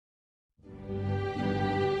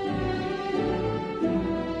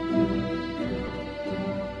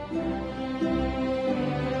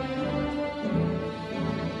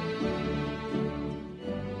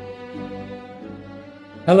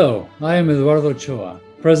Hello, I am Eduardo Choa,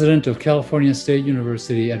 President of California State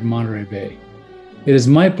University at Monterey Bay. It is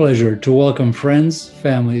my pleasure to welcome friends,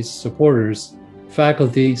 families, supporters,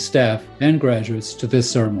 faculty, staff, and graduates to this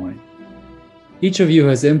ceremony. Each of you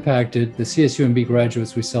has impacted the CSUMB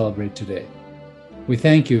graduates we celebrate today. We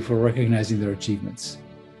thank you for recognizing their achievements.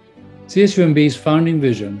 CSUMB's founding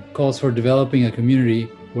vision calls for developing a community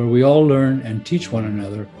where we all learn and teach one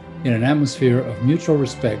another in an atmosphere of mutual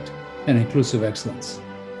respect and inclusive excellence.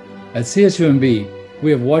 At CSUMB,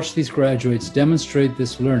 we have watched these graduates demonstrate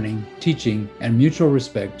this learning, teaching, and mutual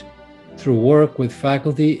respect through work with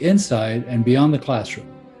faculty inside and beyond the classroom,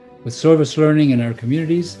 with service learning in our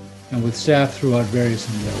communities, and with staff throughout various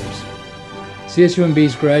endeavors.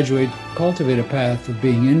 CSUMB's graduates cultivate a path of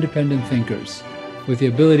being independent thinkers with the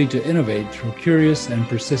ability to innovate through curious and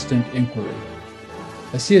persistent inquiry.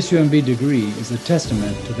 A CSUMB degree is a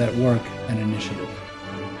testament to that work and initiative.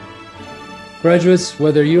 Graduates,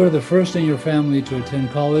 whether you are the first in your family to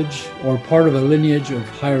attend college or part of a lineage of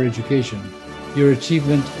higher education, your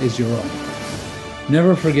achievement is your own.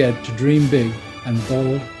 Never forget to dream big and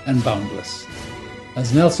bold and boundless.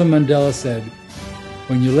 As Nelson Mandela said,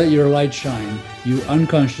 when you let your light shine, you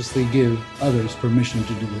unconsciously give others permission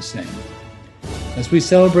to do the same. As we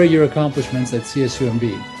celebrate your accomplishments at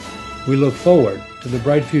CSUMB, we look forward to the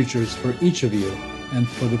bright futures for each of you and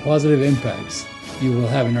for the positive impacts you will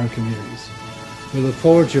have in our communities. We look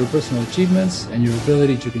forward to your personal achievements and your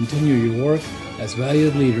ability to continue your work as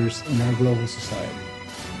valued leaders in our global society.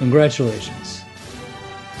 Congratulations.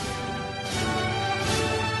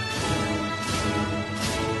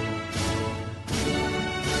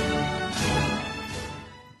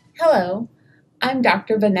 Hello, I'm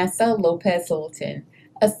Dr. Vanessa Lopez-Littleton,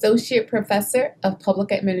 Associate Professor of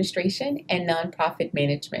Public Administration and Nonprofit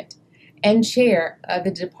Management, and Chair of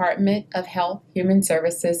the Department of Health, Human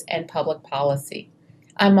Services, and Public Policy.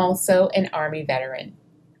 I'm also an Army veteran.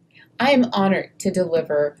 I am honored to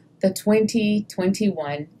deliver the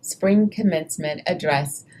 2021 Spring Commencement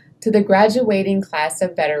Address to the graduating class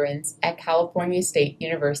of veterans at California State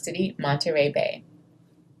University, Monterey Bay.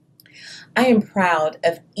 I am proud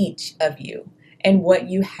of each of you and what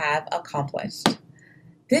you have accomplished.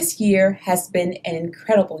 This year has been an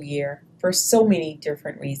incredible year for so many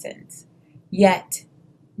different reasons. Yet,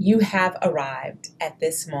 you have arrived at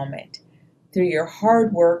this moment through your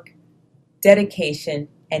hard work, dedication,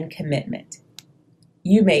 and commitment.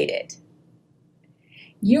 You made it.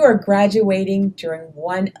 You are graduating during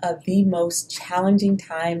one of the most challenging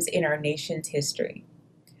times in our nation's history.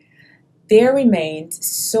 There remains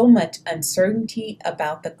so much uncertainty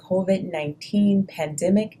about the COVID-19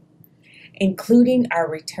 pandemic, including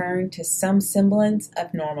our return to some semblance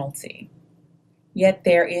of normalcy. Yet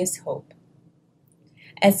there is hope.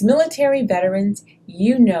 As military veterans,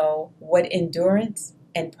 you know what endurance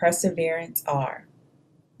and perseverance are.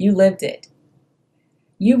 You lived it.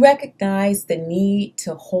 You recognize the need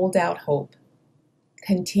to hold out hope.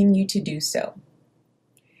 Continue to do so.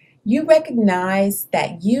 You recognize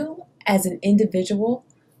that you, as an individual,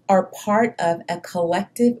 are part of a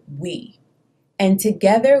collective we, and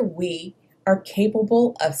together we are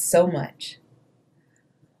capable of so much.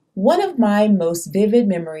 One of my most vivid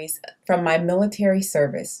memories from my military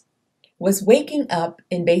service was waking up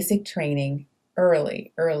in basic training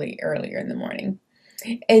earlier in the morning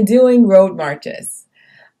and doing road marches.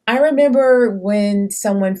 I remember when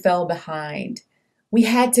someone fell behind, we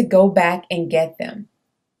had to go back and get them.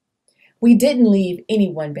 We didn't leave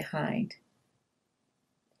anyone behind.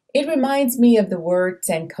 It reminds me of the word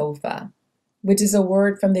Sankofa, which is a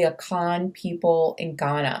word from the Akan people in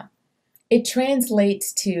Ghana. It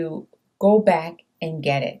translates to go back and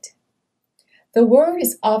get it. The word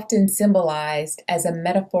is often symbolized as a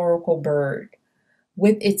metaphorical bird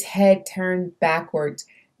with its head turned backwards,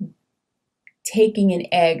 taking an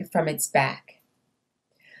egg from its back.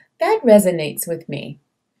 That resonates with me.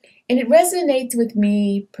 And it resonates with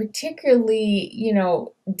me particularly,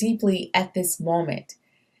 deeply at this moment,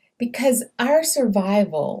 because our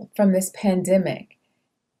survival from this pandemic,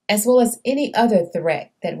 as well as any other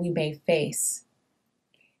threat that we may face,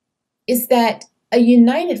 is that a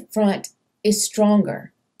united front is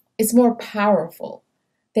stronger, it's more powerful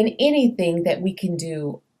than anything that we can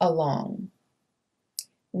do alone.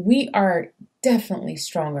 We are definitely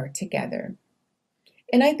stronger together.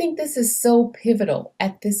 And I think this is so pivotal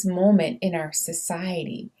at this moment in our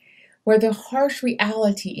society, where the harsh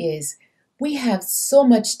reality is we have so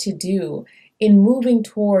much to do in moving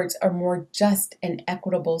towards a more just and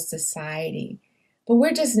equitable society, but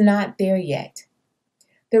we're just not there yet.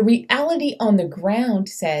 The reality on the ground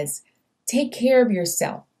says, take care of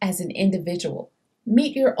yourself as an individual,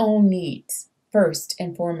 meet your own needs, first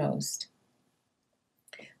and foremost.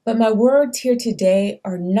 But my words here today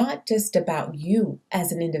are not just about you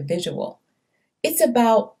as an individual. It's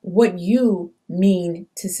about what you mean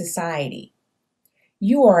to society.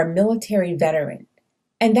 You are a military veteran,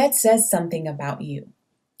 and that says something about you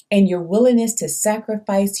and your willingness to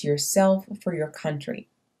sacrifice yourself for your country.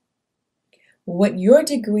 What your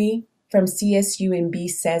degree from CSUMB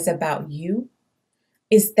says about you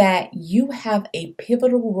is that you have a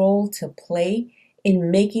pivotal role to play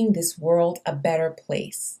in making this world a better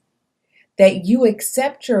place, that you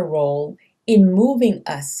accept your role in moving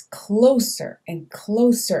us closer and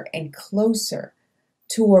closer and closer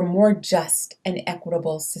to a more just and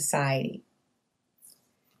equitable society.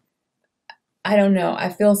 I don't know, I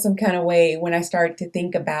feel some kind of way when I start to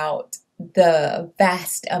think about the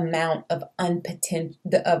vast amount of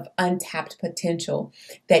untapped potential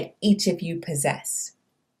that each of you possess.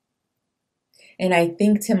 And I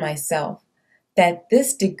think to myself that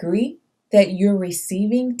this degree that you're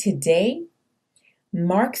receiving today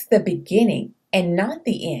marks the beginning and not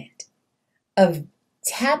the end of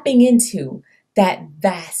tapping into that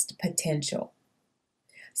vast potential.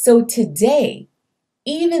 So today,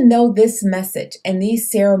 even though this message and these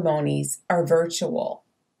ceremonies are virtual,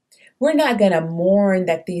 we're not going to mourn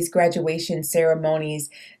that these graduation ceremonies,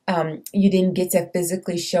 you didn't get to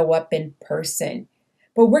physically show up in person,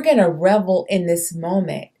 but we're going to revel in this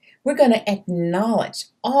moment. We're going to acknowledge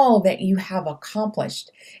all that you have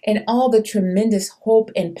accomplished and all the tremendous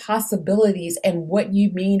hope and possibilities and what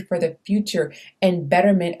you mean for the future and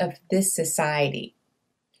betterment of this society.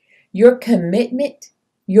 Your commitment,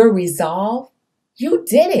 your resolve, you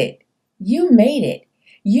did it. You made it.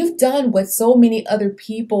 You've done what so many other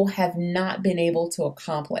people have not been able to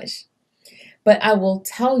accomplish. But I will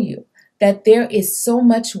tell you that there is so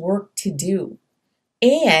much work to do.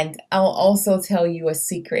 And I'll also tell you a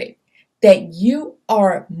secret, that you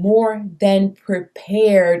are more than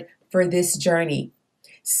prepared for this journey.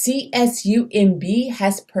 CSUMB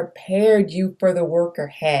has prepared you for the work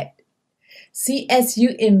ahead.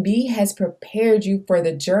 CSUMB has prepared you for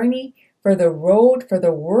the journey, for the road, for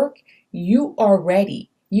the work. You are ready.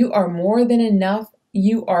 You are more than enough.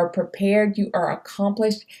 You are prepared. You are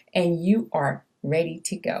accomplished, and you are ready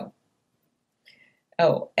to go.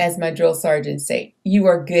 Oh, as my drill sergeants say, you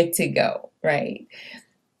are good to go, right?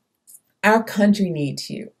 Our country needs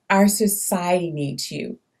you. Our society needs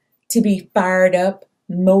you to be fired up,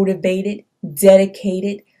 motivated,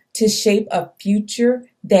 dedicated to shape a future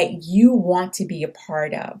that you want to be a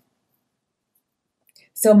part of.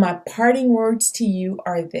 So my parting words to you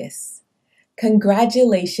are this.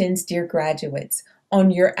 Congratulations, dear graduates, on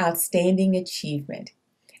your outstanding achievement.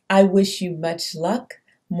 I wish you much luck,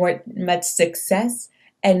 much success,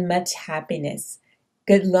 and much happiness.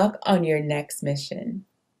 Good luck on your next mission.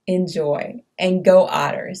 Enjoy, and go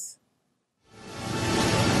Otters!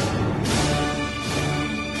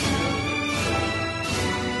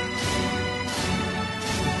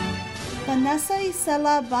 Vanessa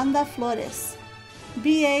Isela Banda Flores,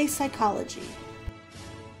 BA Psychology.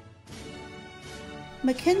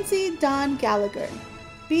 Mackenzie Dawn Gallagher,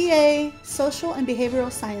 BA Social and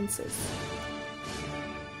Behavioral Sciences.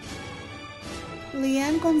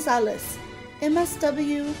 Leanne Gonzalez,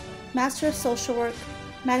 MSW, Master of Social Work,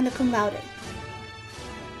 magna cum laude.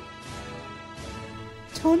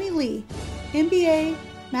 Tony Lee, MBA,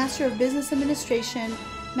 Master of Business Administration,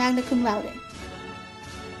 magna cum laude.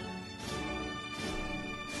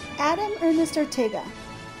 Adam Ernest Ortega,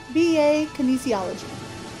 BA Kinesiology.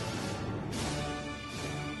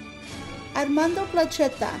 Armando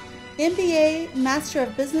Placheta, MBA, Master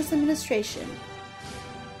of Business Administration.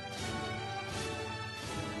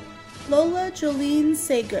 Lola Jolene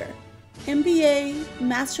Sager, MBA,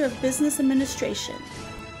 Master of Business Administration.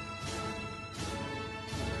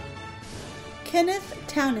 Kenneth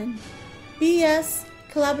Townend, BS,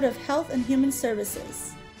 Collaborative Health and Human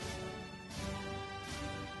Services.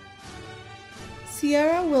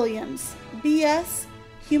 Sierra Williams, BS,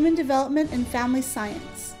 Human Development and Family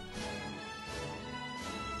Science.